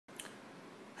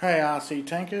Hey RC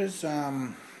tankers,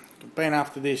 been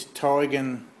after this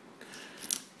Tiagen,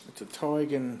 it's a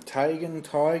Tiagen,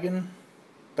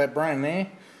 that brand there.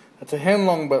 It's a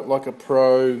Henlong but like a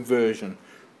pro version.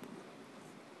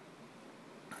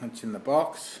 It's in the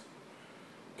box,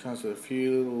 comes with a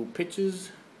few little pictures.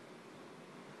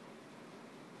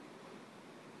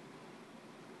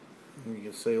 You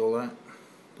can see all that.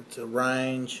 It's a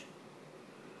range.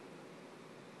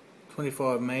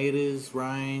 25 metres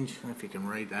range. I don't know if you can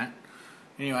read that.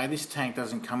 Anyway, this tank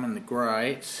doesn't come in the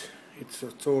grey.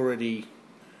 It's already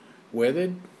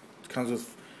weathered. It comes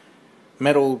with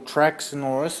metal tracks and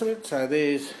all the rest of it. So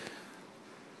there's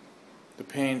the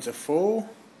Panzer 4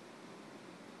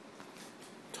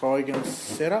 Tiagen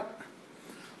setup.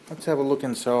 Let's have a look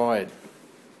inside.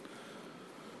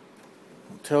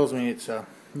 It tells me it's a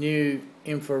new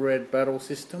infrared battle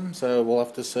system, so we'll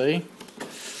have to see.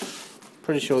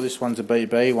 Pretty sure this one's a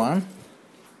BB one.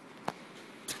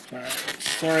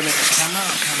 Sorry about the camera,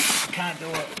 I can't do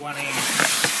it one end.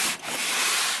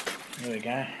 There we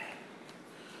go.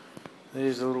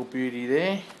 There's a little beauty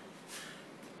there.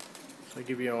 So I'll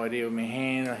give you an idea of my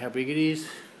hand or how big it is.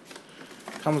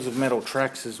 Comes with metal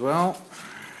tracks as well.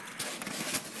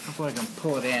 Hopefully I can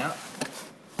pull it out.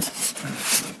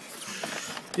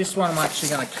 This one I'm actually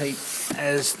going to keep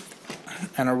as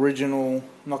an original,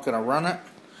 not going to run it.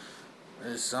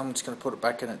 I'm just going to put it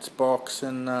back in its box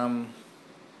and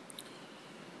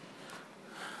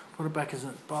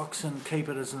keep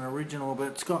it as an original, but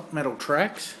it's got metal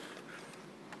tracks.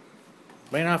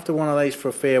 Been after one of these for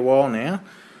a fair while now.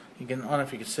 I don't know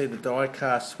if you can see the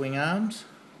die-cast swing arms.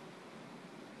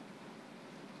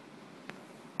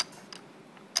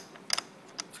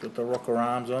 It's got the rocker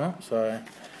arms on it, so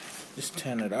just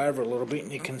turn it over a little bit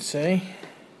and you can see.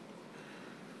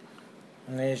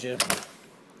 And there's your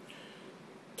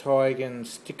Tiagen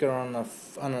sticker on the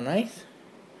underneath,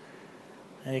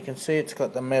 and you can see it's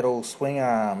got the metal swing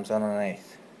arms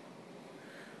underneath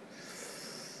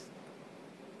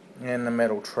and the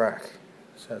metal track.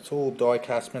 So it's all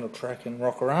die-cast metal track and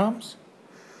rocker arms,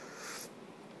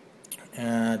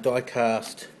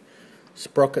 die-cast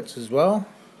sprockets as well,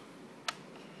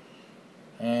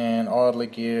 and idler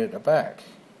gear at the back.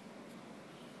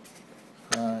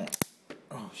 Oh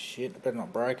shit, I better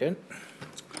not break it.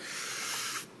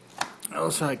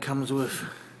 Also comes with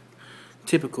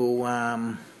typical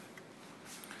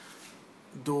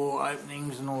door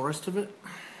openings and all the rest of it,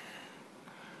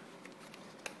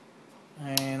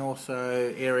 and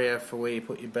also area for where you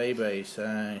put your BB,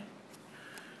 so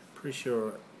pretty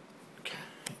sure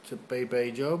it's a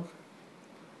BB job.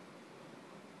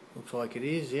 Looks like it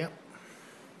is, yep.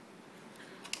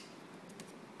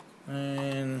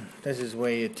 And this is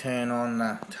where you turn on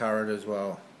the turret as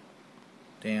well,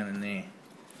 down in there.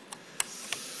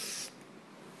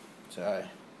 So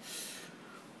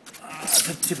it's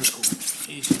a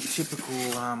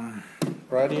typical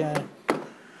radio.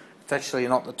 It's actually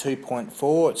not the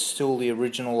 2.4, it's still the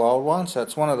original old one, so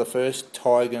it's one of the first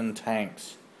Tiagen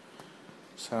tanks.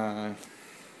 So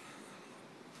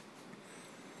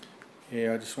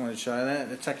yeah, I just wanted to show that.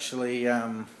 It's actually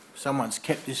someone's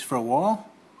kept this for a while.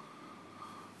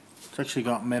 It's actually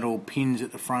got metal pins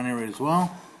at the front area as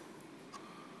well.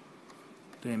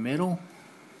 They're metal.